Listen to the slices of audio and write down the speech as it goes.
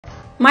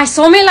My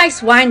soulmate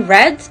likes wine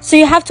red? So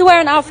you have to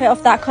wear an outfit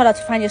of that color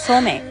to find your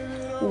soulmate.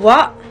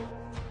 What?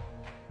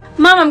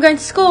 Mom, I'm going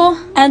to school.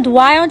 And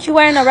why aren't you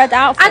wearing a red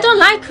outfit? I don't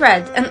like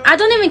red, and I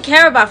don't even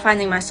care about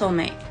finding my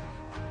soulmate.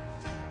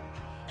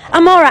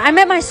 Amora, I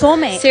met my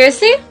soulmate.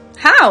 Seriously?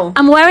 How?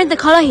 I'm wearing the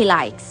color he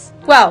likes.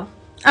 Well,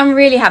 I'm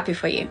really happy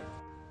for you.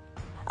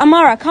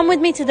 Amora, come with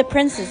me to the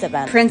Prince's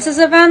event. Prince's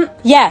event?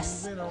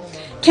 Yes.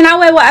 Can I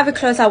wear whatever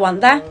clothes I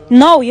want there?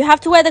 No, you have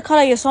to wear the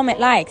color your soulmate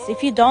likes.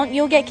 If you don't,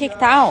 you'll get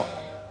kicked out.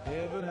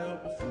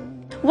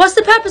 What's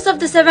the purpose of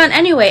this event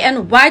anyway,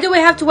 and why do we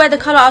have to wear the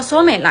color our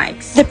soulmate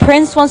likes? The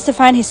prince wants to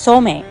find his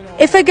soulmate.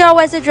 If a girl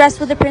wears a dress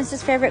with the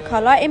prince's favorite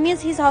color, it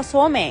means he's her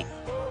soulmate.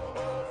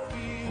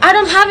 I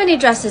don't have any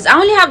dresses. I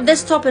only have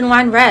this top in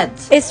wine red.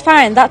 It's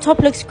fine. That top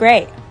looks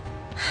great.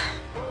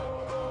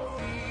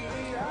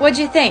 What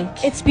do you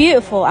think? It's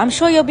beautiful. I'm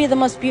sure you'll be the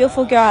most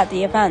beautiful girl at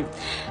the event.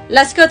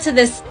 Let's go to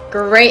this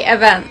great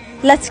event.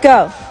 Let's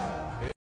go.